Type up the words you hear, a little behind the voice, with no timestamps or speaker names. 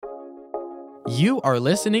You are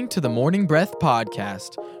listening to the Morning Breath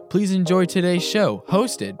Podcast. Please enjoy today's show,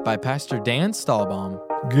 hosted by Pastor Dan Stahlbaum.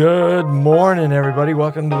 Good morning, everybody.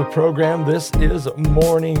 Welcome to the program. This is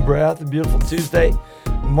Morning Breath, a beautiful Tuesday,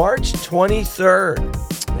 March 23rd.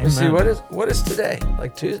 Let's see, what is today?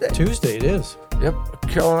 Like Tuesday? Tuesday it is. Yep.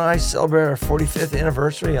 Carol and I celebrate our 45th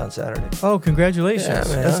anniversary on Saturday. Oh, congratulations.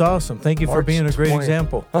 Yeah, man. That's awesome. Thank you for March being a great 20.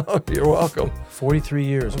 example. Oh, you're welcome. 43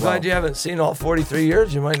 years. I'm Wow. glad you haven't seen all 43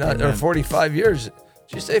 years. You might not, or Amen. 45 years. Did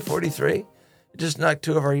you say 43? You just knocked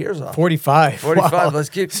 2 of our years off. 45. 45. Wow. Let's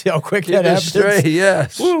keep See how quick keep that this happens? straight.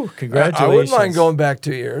 Yes. Woo, congratulations. I wouldn't mind going back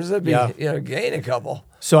 2 years. That'd be, Yeah. gain a couple.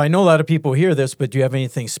 So I know a lot of people hear this, but do you have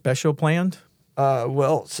anything special planned?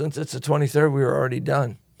 Well, since it's the 23rd, we were already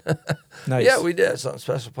done. Nice. Yeah, we did something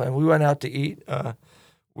special planned. We went out to eat.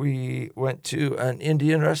 We went to an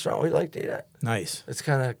Indian restaurant we like to eat at. Nice. It's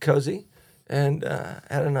kind of cozy, and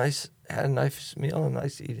had a nice meal and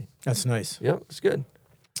nice eating. That's nice. Yep, it's good.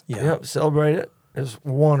 Yeah. Yep, celebrate it. It was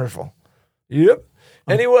wonderful. Yep.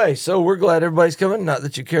 Anyway, so we're glad everybody's coming. Not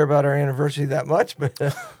that you care about our anniversary that much, but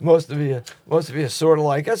most of you sort of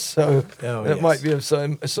like us, so Oh, it yes. might be of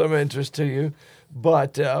some interest to you.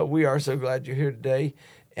 But we are so glad you're here today.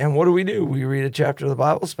 And what do? We read a chapter of the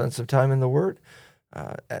Bible, spend some time in the Word,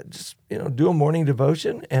 do a morning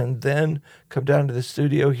devotion, and then come down to the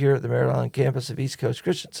studio here at the Merritt Island campus of East Coast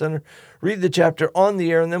Christian Center, read the chapter on the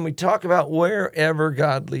air, and then we talk about wherever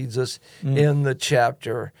God leads us in the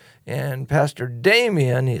chapter. And Pastor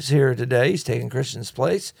Damien is here today. He's taking Christian's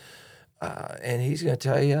place, and he's going to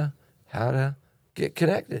tell you how to get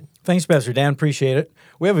connected. Thanks, Pastor Dan. Appreciate it.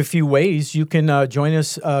 We have a few ways. You can join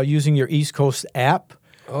us using your East Coast app.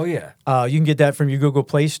 Oh, yeah. You can get that from your Google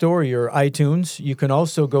Play Store or your iTunes. You can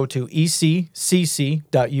also go to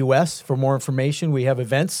eccc.us for more information. We have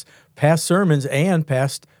events, past sermons, and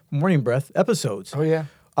past Morning Breath episodes. Oh, yeah.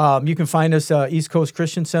 You can find us East Coast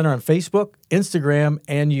Christian Center on Facebook, Instagram,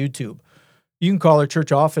 and YouTube. You can call our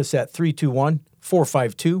church office at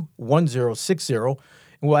 321-452-1060,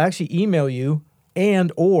 and we'll actually email you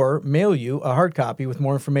and or mail you a hard copy with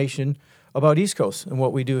more information about East Coast and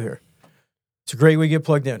what we do here. It's a great way to get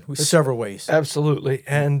plugged in with several ways. Absolutely.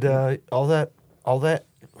 And all that,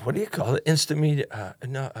 what do you call it? Instant media,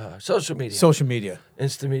 social media. Social media.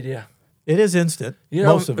 Instant media. It is instant,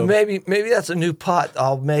 most of them. Maybe that's a new pot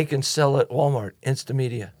I'll make and sell at Walmart, Instant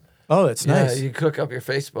media. Oh, that's nice. Yeah, you cook up your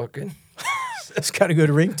Facebook and It's got a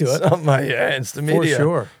good ring to it. something like Instant media. For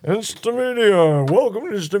sure. Instant media. Welcome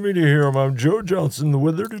to Instant media here. I'm Joe Johnson. The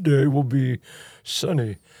weather today will be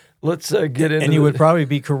sunny. Let's get into And you would probably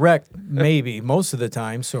be correct, maybe, most of the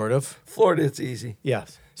time, sort of. Florida, it's easy.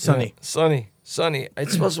 Yes. Sunny. Yeah, sunny.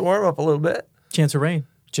 It's supposed to warm up a little bit. Chance of rain.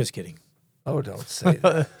 Just kidding. Oh, don't say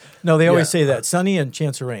that. No, they always Yeah. say that. Sunny and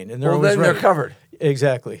chance of rain. And they're Well, always then right. they're covered.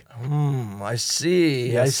 Exactly. I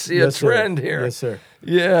see. I Yes. see a Yes, sir. trend here. Yes, sir.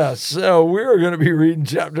 Yeah, so we're going to be reading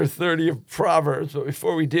chapter 30 of Proverbs, but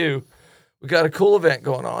before we do, we got a cool event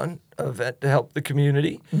going on, an event to help the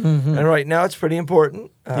community, and right now it's pretty important.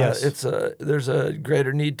 Yes. There's a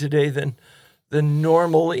greater need today than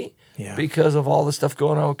normally Yeah. because of all the stuff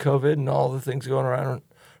going on with COVID and all the things going around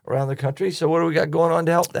the country. So what do we got going on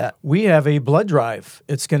to help that? We have a blood drive.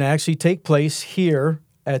 It's going to actually take place here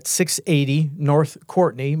at 680 North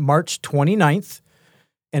Courtney, March 29th,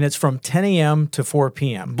 and it's from 10 a.m. to 4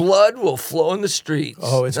 p.m. Blood will flow in the streets.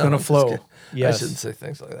 Oh, it's going to I'm just flow. kidding. Yes. I shouldn't say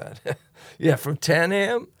things like that. Yeah, from 10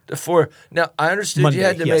 a.m. to 4. Now, I understood Monday, you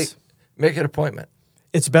had to yes. make an appointment.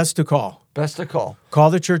 It's best to call. Best to call. Call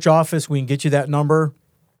the church office. We can get you that number.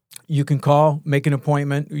 You can call, make an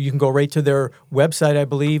appointment. You can go right to their website, I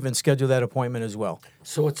believe, and schedule that appointment as well.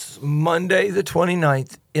 So it's Monday the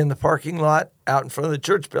 29th in the parking lot out in front of the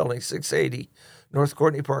church building, 680 North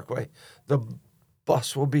Courtney Parkway. The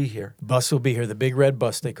bus will be here. Bus will be here, the big red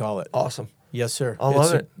bus, they call it. Awesome. Yes, sir. I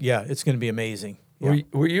love it. Yeah, it's going to be amazing. Yeah.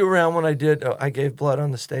 Were you around when I gave blood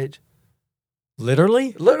on the stage?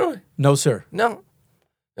 Literally? Literally. No, sir. No.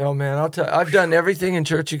 Oh, man, I'll tell you. I've done everything in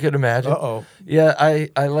church you could imagine. Uh-oh. Yeah, I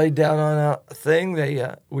laid down on a thing.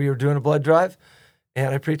 We were doing a blood drive,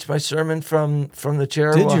 and I preached my sermon from the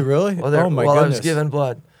chair. Did you really? While Oh, my I was goodness. giving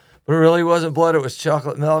blood. But it really wasn't blood. It was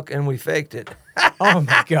chocolate milk, and we faked it. Oh,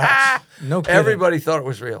 my gosh. No kidding. Everybody thought it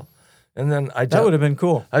was real. And then That would have been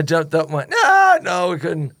cool. I jumped up and went, no, we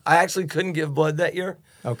couldn't. I actually couldn't give blood that year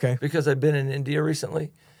Okay. because I'd been in India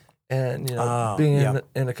recently. And, being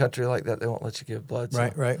in a country like that, they won't let you give blood. So.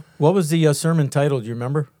 Right. What was the sermon title? Do you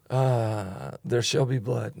remember? There shall be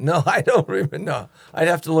blood. No, I don't remember. No, I'd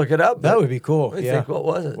have to look it up. That but would be cool. Let me Yeah. think, what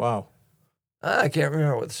was it? Wow. I can't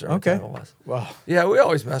remember what the sermon Okay. title was. Wow. Yeah, we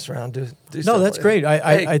always mess around. Do No, stuff that's like great. that.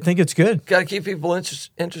 I think it's good. Got to keep people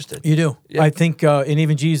interested. You do. Yeah. I think, and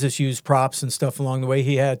even Jesus used props and stuff along the way.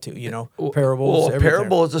 He had to, parables. Well, a everything.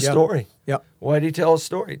 parable is a Yep. story. Yep. Why do you tell a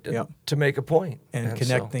story? Yep. To make a point. And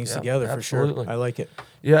connect so, things yeah, together absolutely. for sure. I like it.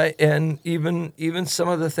 Yeah, and even some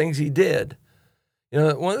of the things he did.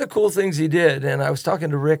 One of the cool things he did, and I was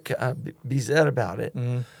talking to Rick Bizet about it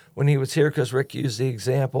when he was here, because Rick used the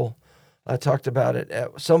example. I talked about it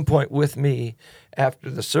at some point with me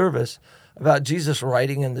after the service about Jesus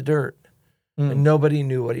writing in the dirt. And nobody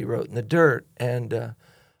knew what he wrote in the dirt. And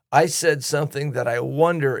I said something that I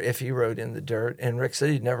wonder if he wrote in the dirt. And Rick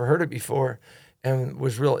said he'd never heard it before and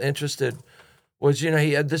was real interested. Was, he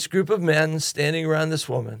had this group of men standing around this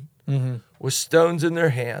woman with stones in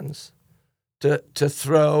their hands to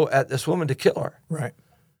throw at this woman to kill her. Right.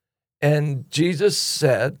 And Jesus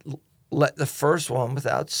said, let the one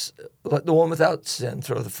without sin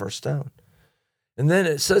throw the first stone. And then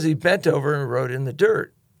it says he bent over and wrote in the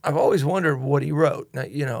dirt. I've always wondered what he wrote.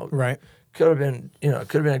 Now, Right. could have been, it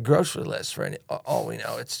could have been a grocery list for all we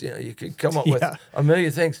know. It's, you could come up with a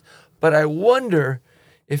million things. But I wonder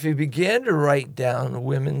if he began to write down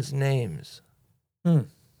women's names.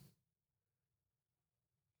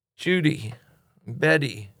 Judy,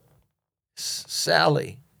 Betty,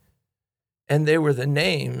 Sally. And they were the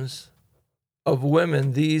names of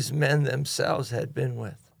women these men themselves had been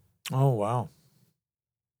with. Oh, wow.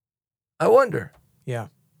 I wonder. Yeah.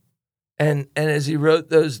 And as he wrote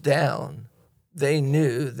those down, they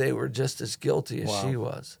knew they were just as guilty as she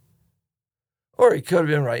was. Or he could have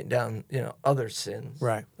been writing down, other sins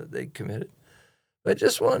that they committed. But I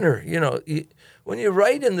just wonder, when you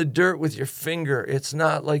write in the dirt with your finger, it's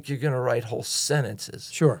not like you're going to write whole sentences.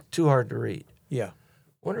 Sure. Too hard to read. Yeah.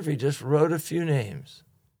 Wonder if he just wrote a few names,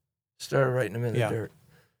 started writing them in the dirt.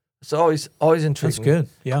 It's always intriguing. That's good.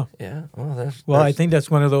 Yeah. Yeah. Well, I think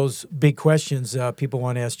that's one of those big questions people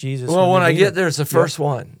want to ask Jesus. Well, when they I meet get him. there, it's the first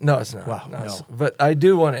one. No, it's not. Wow, No, no. But I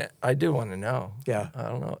do want to know. Yeah. I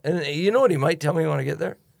don't know. And you know what he might tell me when I get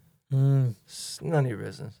there? It's none of your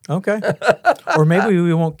business. Okay. Or maybe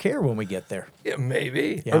we won't care when we get there. Yeah,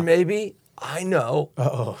 maybe. Yeah. Or maybe I know.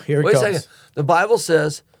 Uh-oh, here it Wait comes. a second. The Bible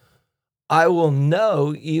says, I will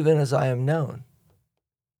know even as I am known.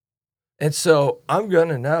 And so I'm going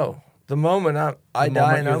to know. The moment I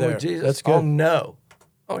die and you're I'm there. with Jesus, That's good. I'll know.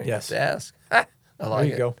 Oh, you Yes. have to ask. I like There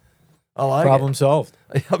you it. go. I like Problem solved.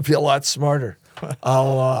 it. I'll be a lot smarter. A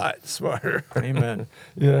lot smarter. Amen.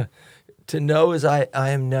 Yeah. To know as I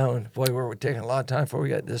am known. Boy, we're taking a lot of time before we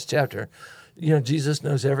get this chapter. Jesus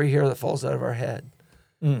knows every hair that falls out of our head.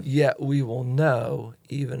 Yet we will know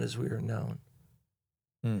even as we are known.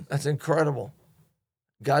 That's incredible.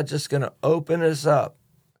 God's just going to open us up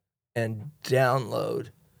and download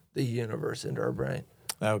the universe into our brain.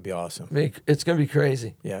 That would be awesome. It's going to be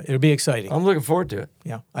crazy. Yeah, it'll be exciting. I'm looking forward to it.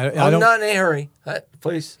 Yeah. I'm don't. not in a hurry.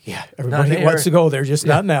 Please. Yeah, Not everybody in a wants hurry. to go there, just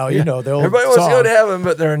not now. Yeah. The old Everybody wants to go song. to heaven,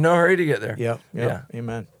 but they're in no hurry to get there. Yeah. Yeah.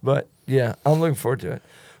 Amen. But yeah, I'm looking forward to it.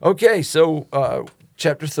 Okay, so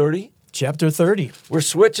chapter 30. Chapter 30. We're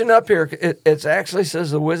switching up here. It actually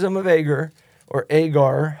says the wisdom of Agar or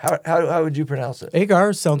Agar. How would you pronounce it?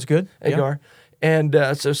 Agar sounds good. Agar. And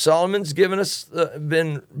so Solomon's given us,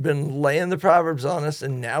 been laying the Proverbs on us,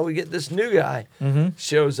 and now we get this new guy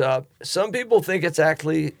shows up. Some people think it's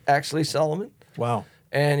actually Solomon, Wow.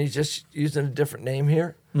 and he's just using a different name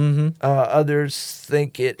here. Others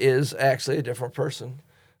think it is actually a different person.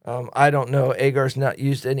 I don't know. Agar's not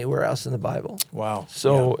used anywhere else in the Bible. Wow.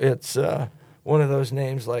 So it's one of those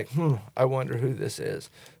names like, I wonder who this is.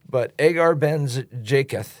 But Agar ben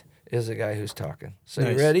Jacob is the guy who's talking. So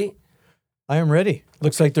Nice. you ready? I am ready.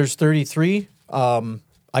 Looks like there's 33.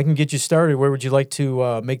 I can get you started. Where would you like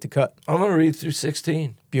to make the cut? I'm going to read through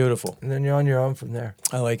 16, Beautiful. and then you're on your own from there.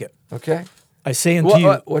 I like it. Okay? I say unto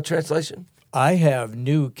you, What translation? I have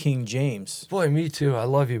New King James. Boy, me too. I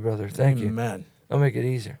love you, brother. Thank you. Amen. I'll make it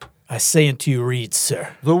easier. I say unto you, read,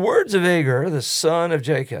 sir. The words of Agar, the son of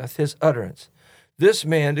Jacob, his utterance. This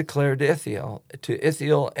man declared to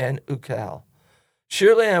Ithiel and Ukal,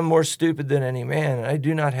 surely I am more stupid than any man, and I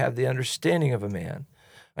do not have the understanding of a man.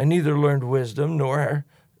 I neither learned wisdom nor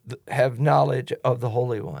have knowledge of the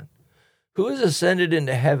Holy One. Who has ascended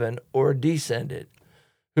into heaven or descended?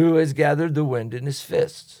 Who has gathered the wind in his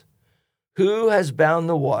fists? Who has bound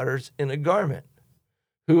the waters in a garment?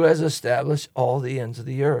 Who has established all the ends of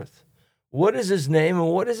the earth? What is his name and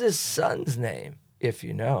what is his son's name, if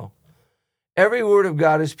you know? Every word of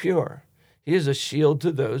God is pure. He is a shield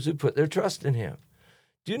to those who put their trust in him.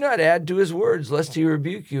 Do not add to his words, lest he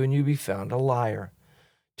rebuke you and you be found a liar.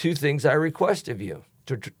 2 things I request of you.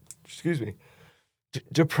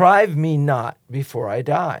 Deprive me not before I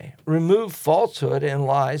die. Remove falsehood and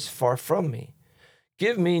lies far from me.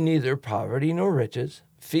 Give me neither poverty nor riches.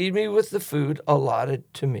 Feed me with the food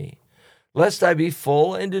allotted to me, lest I be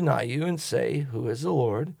full and deny you and say, who is the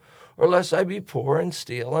Lord? Or lest I be poor and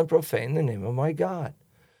steal and profane the name of my God.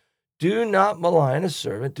 Do not malign a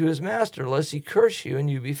servant to his master, lest he curse you and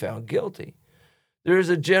you be found guilty. There is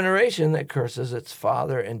a generation that curses its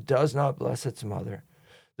father and does not bless its mother.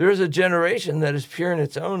 There is a generation that is pure in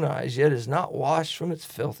its own eyes, yet is not washed from its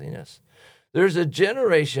filthiness. There is a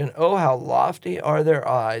generation, oh, how lofty are their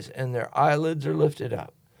eyes, and their eyelids are lifted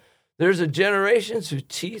up. There is a generation whose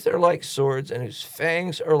teeth are like swords, and whose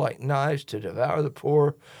fangs are like knives to devour the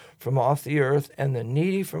poor from off the earth, and the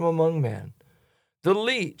needy from among men. The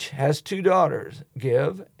leech has 2 daughters,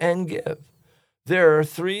 give and give. There are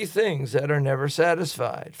 3 things that are never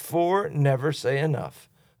satisfied, 4 never say enough: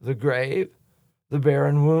 the grave, the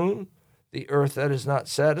barren womb, the earth that is not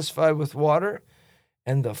satisfied with water,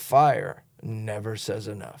 and the fire never says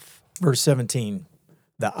enough. Verse 17,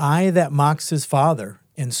 the eye that mocks his father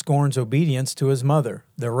and scorns obedience to his mother,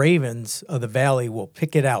 the ravens of the valley will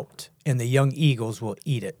pick it out, and the young eagles will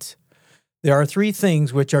eat it. There are 3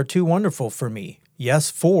 things which are too wonderful for me, yes,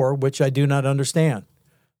 4 which I do not understand.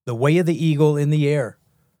 The way of the eagle in the air,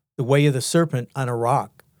 the way of the serpent on a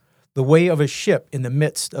rock, the way of a ship in the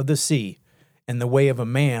midst of the sea, and the way of a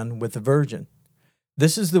man with a virgin.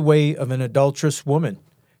 This is the way of an adulterous woman.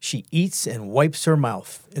 She eats and wipes her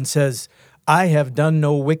mouth, and says, I have done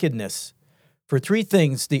no wickedness. For 3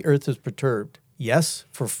 things the earth is perturbed. Yes,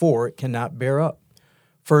 for 4 it cannot bear up.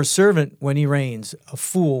 For a servant when he reigns, a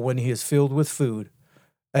fool when he is filled with food,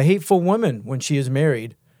 a hateful woman when she is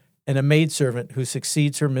married, and a maidservant who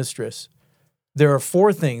succeeds her mistress. There are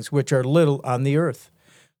 4 things which are little on the earth,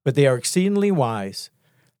 but they are exceedingly wise.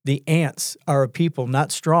 The ants are a people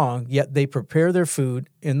not strong, yet they prepare their food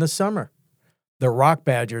in the summer. The rock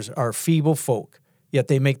badgers are feeble folk, yet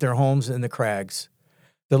they make their homes in the crags.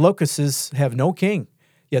 The locusts have no king,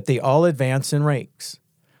 yet they all advance in ranks.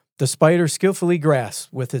 The spider skillfully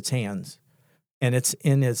grasps with its hands, and it's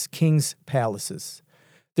in its king's palaces.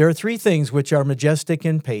 There are 3 things which are majestic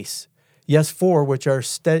in pace, yes, 4 which are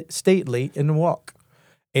stately in walk.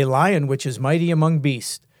 A lion which is mighty among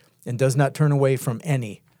beasts, and does not turn away from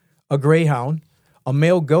any. A greyhound, a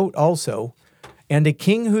male goat also, and a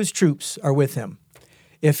king whose troops are with him.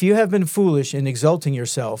 If you have been foolish in exalting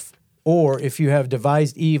yourself, or if you have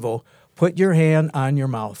devised evil, put your hand on your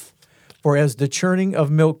mouth. For as the churning of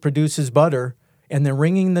milk produces butter, and the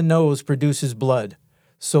wringing the nose produces blood,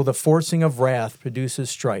 so the forcing of wrath produces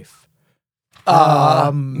strife.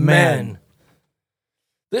 Amen.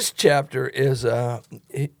 This chapter is,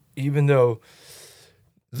 even though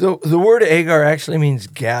the word Agar actually means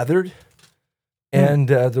gathered, and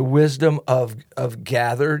the wisdom of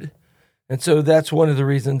gathered. And so that's one of the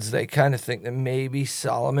reasons they kind of think that maybe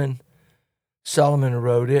Solomon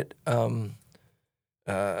wrote it.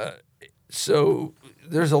 So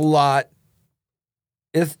there's a lot.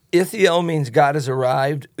 Ithiel means God has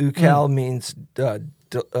arrived. Ukal means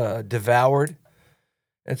devoured.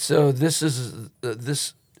 And so this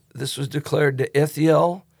was declared to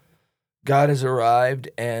Ithiel, God has arrived,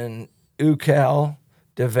 and Ukal,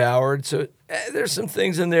 devoured. So there's some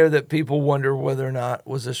things in there that people wonder whether or not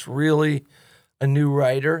was this really a new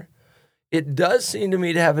writer. It does seem to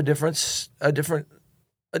me to have a different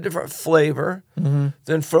flavor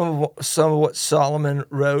than from some of what Solomon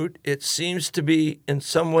wrote. It seems to be in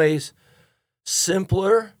some ways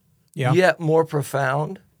simpler, yet more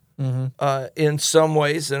profound in some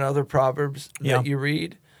ways than other proverbs that you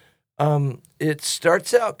read. It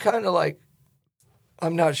starts out kind of like,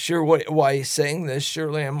 I'm not sure why he's saying this.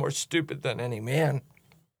 Surely I'm more stupid than any man.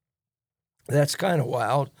 That's kind of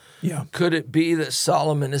wild. Yeah. Could it be that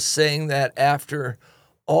Solomon is saying that after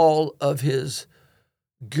all of his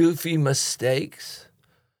goofy mistakes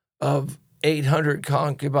of 800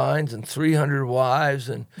 concubines and 300 wives,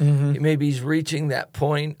 and maybe he's reaching that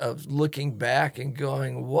point of looking back and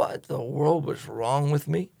going, what the world was wrong with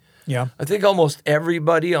me? Yeah. I think almost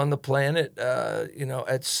everybody on the planet,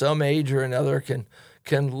 at some age or another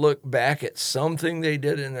can look back at something they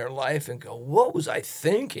did in their life and go, what was I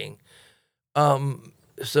thinking?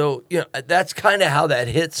 So that's kind of how that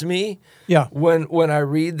hits me. Yeah. When I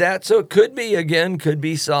read that. So it could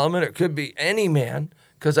be Solomon, it could be any man,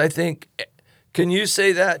 because I think, can you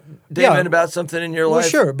say that, Damon, about something in your life? Well,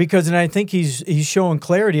 sure, because I think he's showing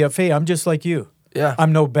clarity of, hey, I'm just like you. Yeah.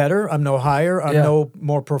 I'm no better, I'm no higher, I'm no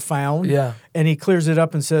more profound. Yeah. And he clears it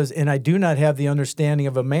up and says, and I do not have the understanding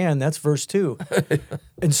of a man. That's verse 2.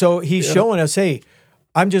 And so he's showing us, hey,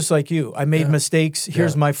 I'm just like you. I made mistakes.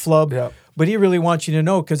 Here's my flub. Yeah. But he really wants you to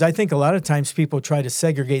know, because I think a lot of times people try to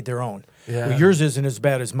segregate their own. Yeah. Well, yours isn't as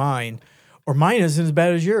bad as mine, or mine isn't as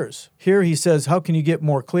bad as yours. Here he says, how can you get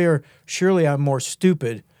more clear? Surely I'm more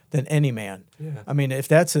stupid than any man. Yeah. I mean, if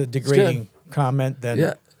that's a degrading comment, then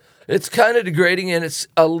Yeah. It's kind of degrading, and it's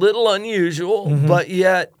a little unusual, but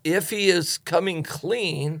yet if he is coming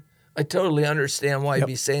clean, I totally understand why he'd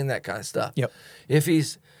be saying that kind of stuff. Yep. If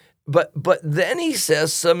he's but then he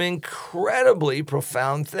says some incredibly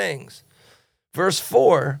profound things. Verse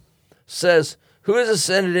 4 says, "Who has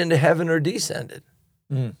ascended into heaven or descended?"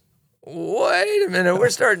 Wait a minute. We're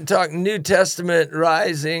starting to talk New Testament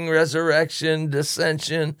rising, resurrection,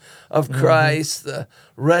 descension of Christ, the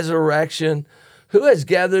resurrection. Who has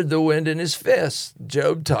gathered the wind in his fist?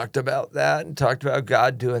 Job talked about that and talked about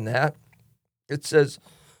God doing that. It says,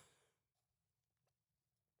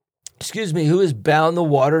 who has bound the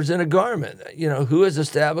waters in a garment? Who has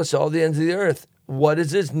established all the ends of the earth? What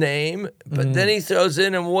is his name? But then he throws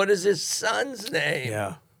in, and what is his son's name?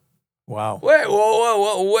 yeah. Wow. Wait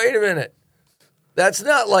a minute. That's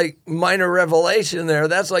not like minor revelation there.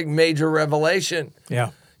 That's like major revelation.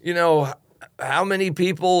 Yeah. How many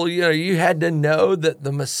people, you had to know that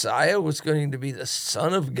the Messiah was going to be the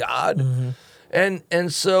Son of God.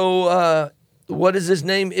 And so what is his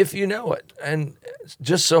name if you know it? And it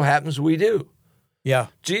just so happens we do. Yeah.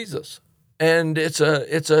 Jesus. And it's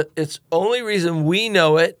only reason we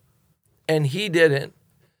know it and he didn't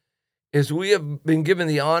is we have been given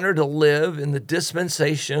the honor to live in the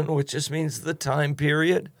dispensation, which just means the time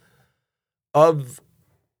period of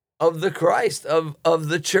the Christ, of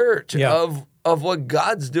the church, of what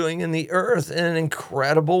God's doing in the earth in an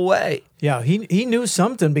incredible way. Yeah, he knew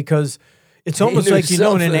something, because it's almost like you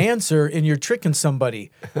know an answer and you're tricking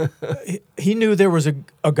somebody. He knew there was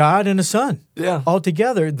a God and a son all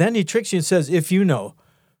together. Then he tricks you and says, if you know.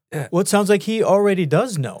 Yeah. Well, it sounds like he already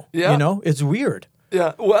does know. Yeah. It's weird.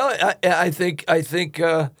 Yeah, well, I think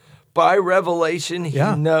by revelation he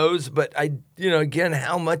knows, but again,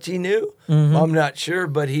 how much he knew, I'm not sure,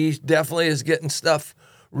 but he definitely is getting stuff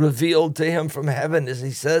revealed to him from heaven as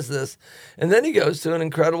he says this. And then he goes to an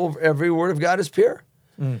incredible, every word of God is pure.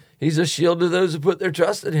 He's a shield to those who put their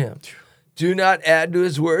trust in him. Do not add to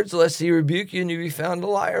his words, lest he rebuke you and you be found a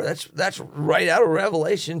liar. That's right out of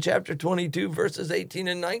Revelation chapter 22, verses 18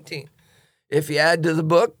 and 19. If you add to the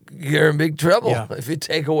book, you're in big trouble. Yeah. If you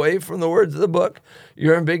take away from the words of the book,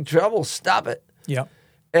 you're in big trouble. Stop it. Yeah.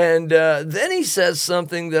 And then he says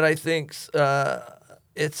something that I think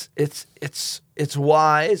it's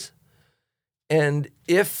wise. And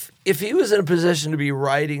if he was in a position to be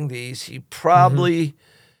writing these, he probably,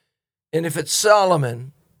 and if it's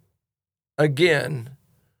Solomon, again,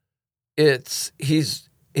 he's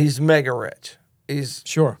mega rich. He's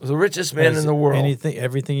the richest man in the world.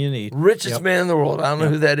 Everything you need. Richest man in the world. I don't know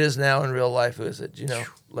who that is now in real life. Who is it? Do you know,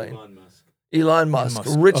 Lane? Elon Musk.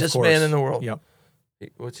 Richest man in the world. Yep.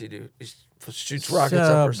 What's he do? He shoots rockets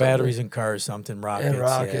up or something. Batteries and cars, something. Rockets. And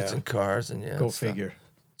rockets and cars. And Go figure.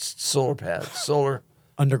 Solar pads. Solar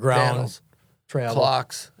underground panels, travel.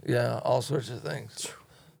 Clocks. Yeah, all sorts of things.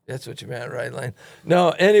 That's what you meant, right, Lane? No,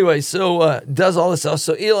 anyway, so does all this stuff.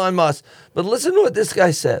 So Elon Musk. But listen to what this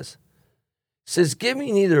guy says. Says, give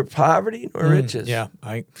me neither poverty nor riches. Yeah.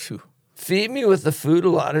 Feed me with the food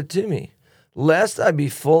allotted to me, lest I be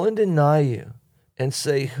full and deny you and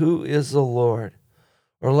say, who is the Lord?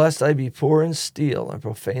 Or lest I be poor and steal and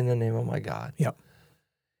profane the name of my God. Yep.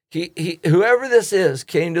 He whoever this is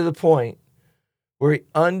came to the point where he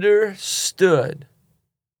understood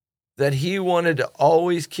that he wanted to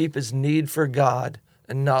always keep his need for God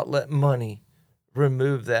and not let money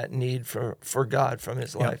remove that need for God from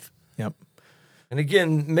his life. Yep. And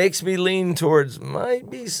again, makes me lean towards might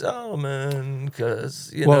be Solomon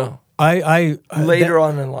because, later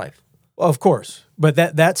on in life. Of course. But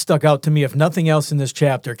that stuck out to me, if nothing else in this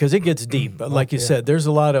chapter, because it gets deep. But like you said, there's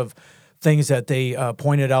a lot of things that they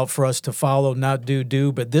pointed out for us to follow, not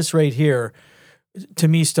do. But this right here, to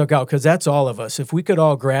me, stuck out because that's all of us. If we could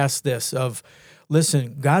all grasp this of,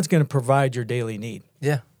 listen, God's going to provide your daily need.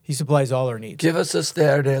 Yeah. He supplies all our needs. Give us this day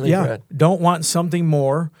our daily bread. Don't want something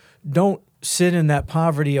more. Don't sit in that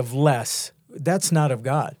poverty of less. That's not of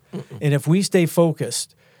God. And if we stay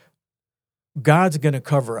focused, God's going to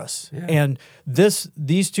cover us. Yeah. And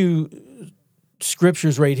these two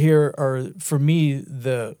scriptures right here are, for me,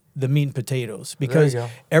 the meat and potatoes, because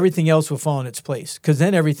everything else will fall in its place. Because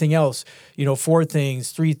then everything else, 4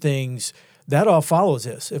 things, 3 things, that all follows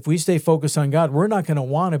this. If we stay focused on God, we're not going to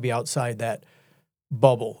want to be outside that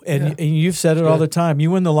bubble. And you've said it all the time.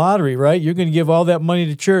 You win the lottery, right? You're going to give all that money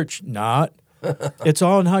to church. Not. It's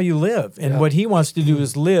all in how you live. And Yeah. what he wants to do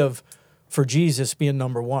is live for Jesus being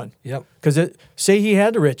number one. Yep. Because say he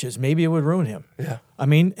had the riches, maybe it would ruin him. Yeah. I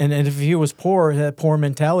mean, and if he was poor, that poor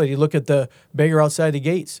mentality, look at the beggar outside the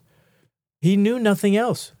gates. He knew nothing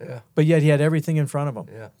else, Yeah. but yet he had everything in front of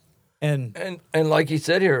him. Yeah. And And like he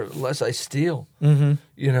said here, lest I steal, mhm.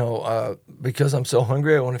 because I'm so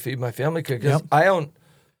hungry, I want to feed my family. Because Yep.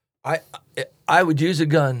 I would use a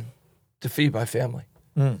gun to feed my family.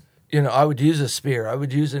 I would use a spear. I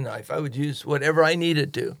would use a knife. I would use whatever I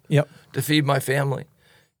needed Yep. to feed my family.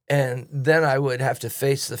 And then I would have to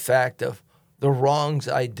face the fact of the wrongs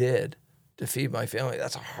I did to feed my family.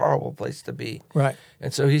 That's a horrible place to be. Right.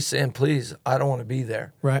 And so he's saying, please, I don't want to be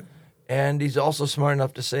there. Right. And he's also smart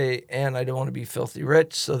enough to say, and I don't want to be filthy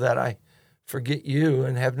rich so that I forget you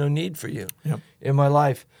and have no need for you in my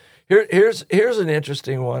life. Here's an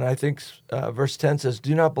interesting one. I think verse 10 says,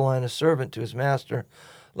 do not blind a servant to his master,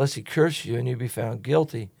 lest he curse you and you be found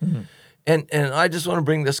guilty. Mm-hmm. And I just want to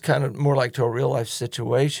bring this kind of more like to a real life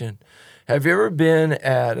situation. Have you ever been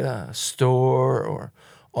at a store or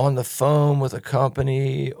on the phone with a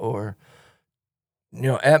company or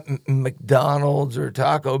at McDonald's or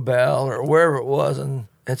Taco Bell or wherever it was and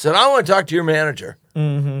said, I want to talk to your manager?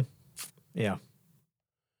 Mm-hmm. Yeah.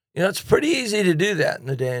 It's pretty easy to do that in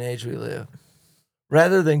the day and age we live,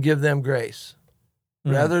 rather than give them grace,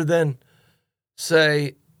 rather than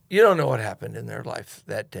say, you don't know what happened in their life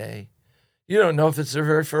that day. You don't know if it's their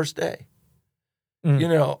very first day.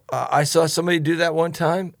 I saw somebody do that one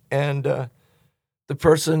time, and the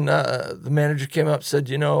person, the manager came up and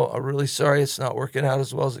said, I'm really sorry it's not working out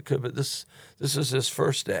as well as it could, but this is his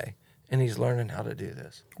first day, and he's learning how to do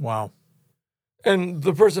this. Wow. And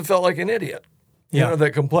the person felt like an idiot.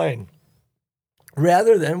 That complain.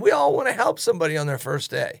 Rather than, we all want to help somebody on their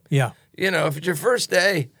first day. Yeah. If it's your first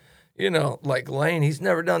day, like Lane, he's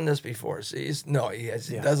never done this before. See, he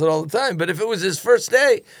does it all the time. But if it was his first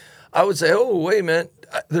day, I would say, oh, wait a minute,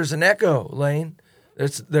 there's an echo, Lane.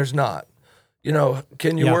 There's not.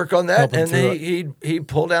 Can you work on that? And he'd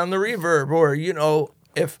pull down the reverb, or,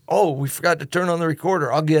 we forgot to turn on the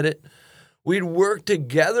recorder, I'll get it. We'd work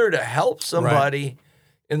together to help somebody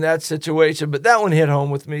in that situation. But that one hit home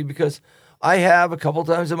with me because I have a couple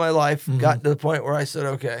times in my life gotten to the point where I said,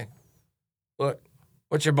 okay, look,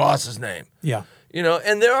 what's your boss's name? Yeah.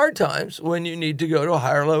 And there are times when you need to go to a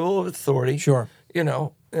higher level of authority. Sure.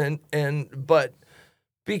 But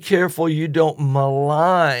be careful you don't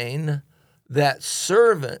malign that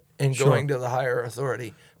servant in going to the higher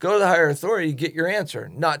authority. Go to the higher authority, get your answer,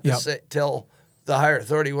 not to tell the higher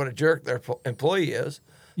authority what a jerk their employee is.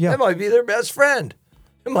 Yeah. That might be their best friend.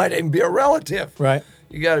 It might even be a relative. Right.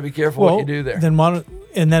 You got to be careful what you do there. Then why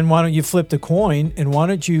don't you flip the coin and why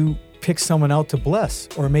don't you pick someone out to bless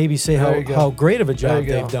or maybe say how great of a job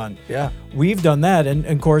they've done. Yeah. We've done that. And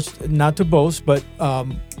of course, not to boast, but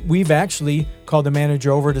we've actually called the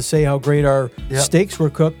manager over to say how great our steaks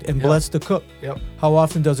were cooked and bless the cook. Yep. How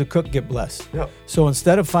often does a cook get blessed? Yep. So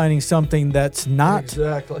instead of finding something that's not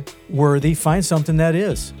worthy, find something that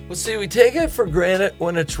is. Well, see, we take it for granted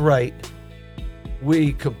when it's right.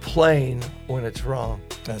 We complain when it's wrong.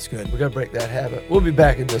 That's good. We got to break that habit. We'll be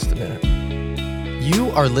back in just a minute.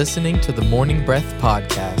 You are listening to the Morning Breath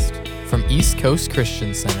podcast from East Coast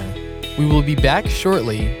Christian Center. We will be back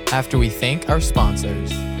shortly after we thank our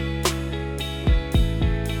sponsors.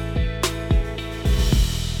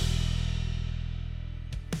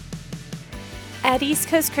 At East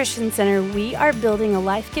Coast Christian Center, we are building a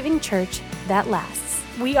life-giving church that lasts.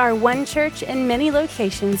 We are one church in many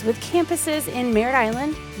locations with campuses in Merritt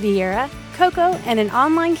Island, Viera, Cocoa, and an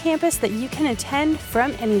online campus that you can attend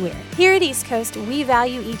from anywhere. Here at East Coast, we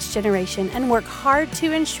value each generation and work hard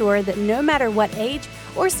to ensure that no matter what age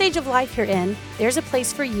or stage of life you're in, there's a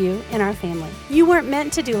place for you in our family. You weren't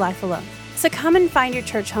meant to do life alone, so come and find your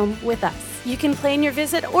church home with us. You can plan your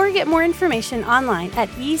visit or get more information online at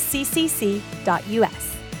eccc.us.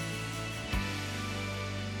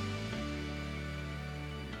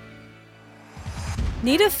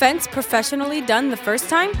 Need a fence professionally done the first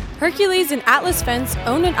time? Hercules and Atlas Fence,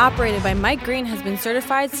 owned and operated by Mike Green, has been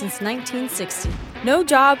certified since 1960. No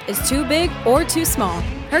job is too big or too small.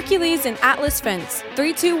 Hercules and Atlas Fence,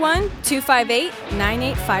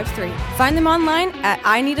 321-258-9853. Find them online at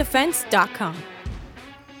ineedafence.com.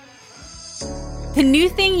 The New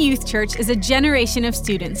Thing Youth Church is a generation of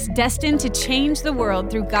students destined to change the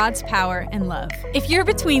world through God's power and love. If you're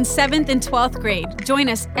between 7th and 12th grade, join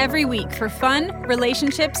us every week for fun,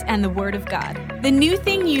 relationships, and the Word of God. The New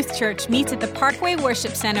Thing Youth Church meets at the Parkway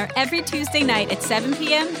Worship Center every Tuesday night at 7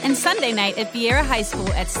 p.m. and Sunday night at Viera High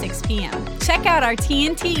School at 6 p.m. Check out our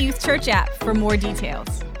TNT Youth Church app for more details.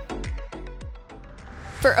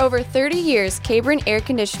 For over 30 years, Cabron Air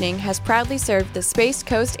Conditioning has proudly served the Space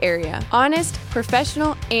Coast area. Honest,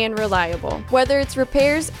 professional, and reliable. Whether it's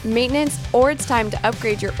repairs, maintenance, or it's time to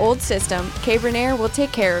upgrade your old system, Cabron Air will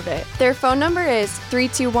take care of it. Their phone number is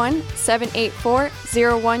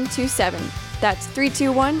 321-784-0127. That's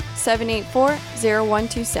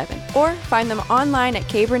 321-784-0127. Or find them online at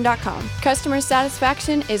cabron.com. Customer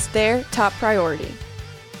satisfaction is their top priority.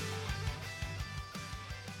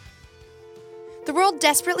 The world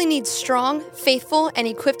desperately needs strong, faithful, and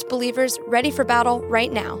equipped believers ready for battle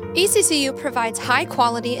right now. ECCU provides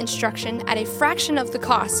high-quality instruction at a fraction of the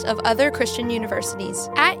cost of other Christian universities.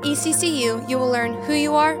 At ECCU, you will learn who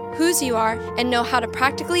you are, whose you are, and know how to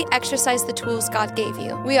practically exercise the tools God gave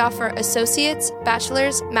you. We offer associates,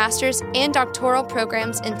 bachelor's, master's, and doctoral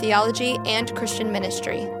programs in theology and Christian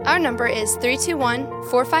ministry. Our number is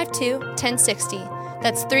 321-452-1060.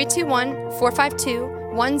 That's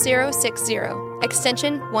 321-452-1060.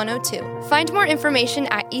 Extension 102. Find more information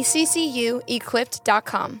at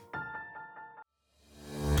eccuequipped.com.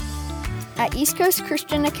 At East Coast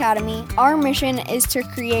Christian Academy, our mission is to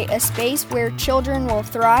create a space where children will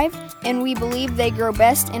thrive, and we believe they grow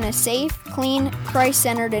best in a safe, clean,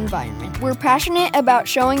 Christ-centered environment. We're passionate about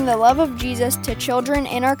showing the love of Jesus to children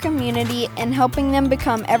in our community and helping them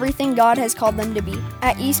become everything God has called them to be.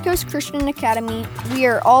 At East Coast Christian Academy, we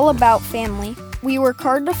are all about family. We work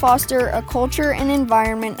hard to foster a culture and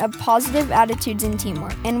environment of positive attitudes and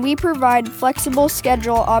teamwork, and we provide flexible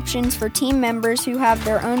schedule options for team members who have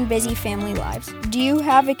their own busy family lives. Do you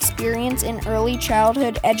have experience in early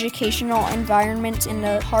childhood educational environments and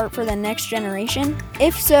a heart for the next generation?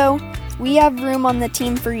 If so, we have room on the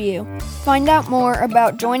team for you. Find out more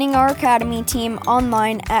about joining our Academy team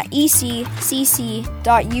online at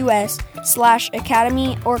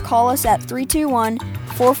eccc.us/academy or call us at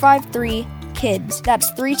 321-453-KIDS.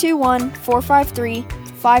 That's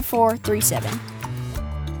 321-453-5437.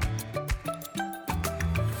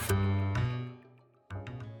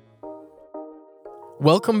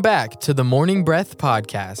 Welcome back to the Morning Breath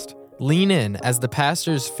podcast. Lean in as the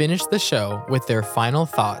pastors finish the show with their final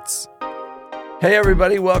thoughts. Hey,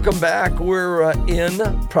 everybody, welcome back. We're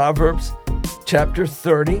in Proverbs chapter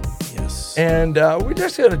 30. Yes. And we're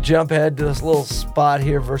just going to jump ahead to this little spot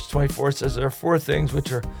here. Verse 24 says, there are 4 things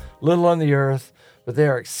which are little on the earth, but they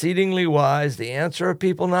are exceedingly wise. The ants are a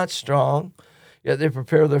people not strong, yet they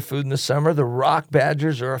prepare their food in the summer. The rock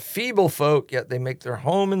badgers are a feeble folk, yet they make their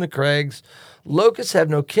home in the crags. Locusts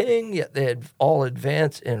have no king, yet they all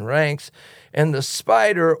advance in ranks. And the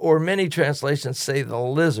spider, or many translations say the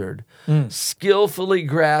lizard, skillfully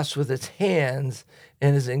grasps with its hands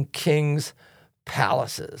and is in kings'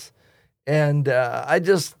 palaces. And I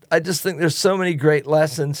just think there's so many great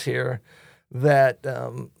lessons here that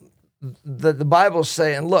the Bible's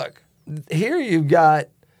saying, look, here you've got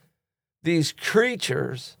these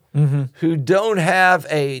creatures who don't have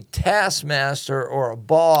a taskmaster or a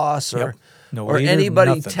boss or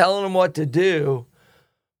anybody telling them what to do,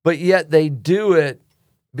 but yet they do it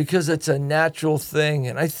because it's a natural thing.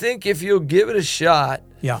 And I think if you'll give it a shot,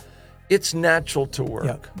 it's natural to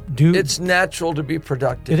work. It's natural to be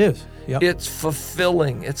productive. It is. It's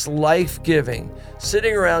fulfilling. It's life-giving.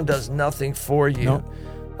 Sitting around does nothing for you.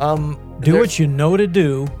 Do what you know to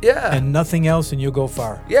do, Yeah. and nothing else, and you'll go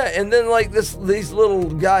far. Yeah, and then like these little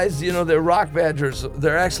guys, you know, they're rock badgers.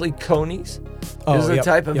 They're actually conies. Is a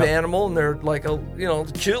type of animal, and they're like a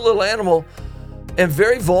cute little animal, and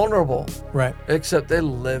very vulnerable. Right. Except they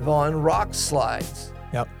live on rock slides.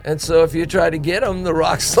 Yep. And so if you try to get them, the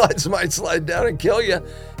rock slides might slide down and kill you.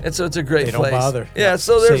 And so it's a great place. They don't bother. Yeah.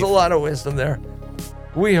 So there's Safe. a lot of wisdom there.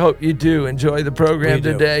 We hope you do enjoy the program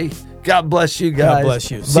today. God bless you guys. God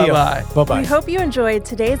bless you. See Bye-bye. ya. Bye-bye. We hope you enjoyed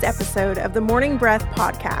today's episode of the Morning Breath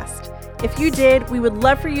podcast. If you did, we would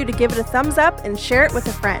love for you to give it a thumbs up and share it with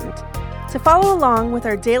a friend. To follow along with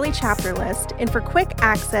our daily chapter list and for quick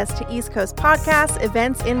access to East Coast podcasts,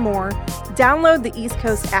 events, and more, download the East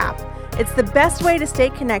Coast app. It's the best way to stay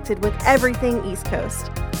connected with everything East Coast.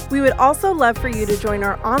 We would also love for you to join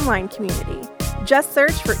our online community. Just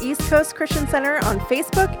search for East Coast Christian Center on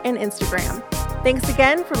Facebook and Instagram. Thanks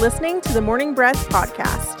again for listening to the Morning Breath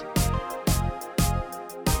podcast.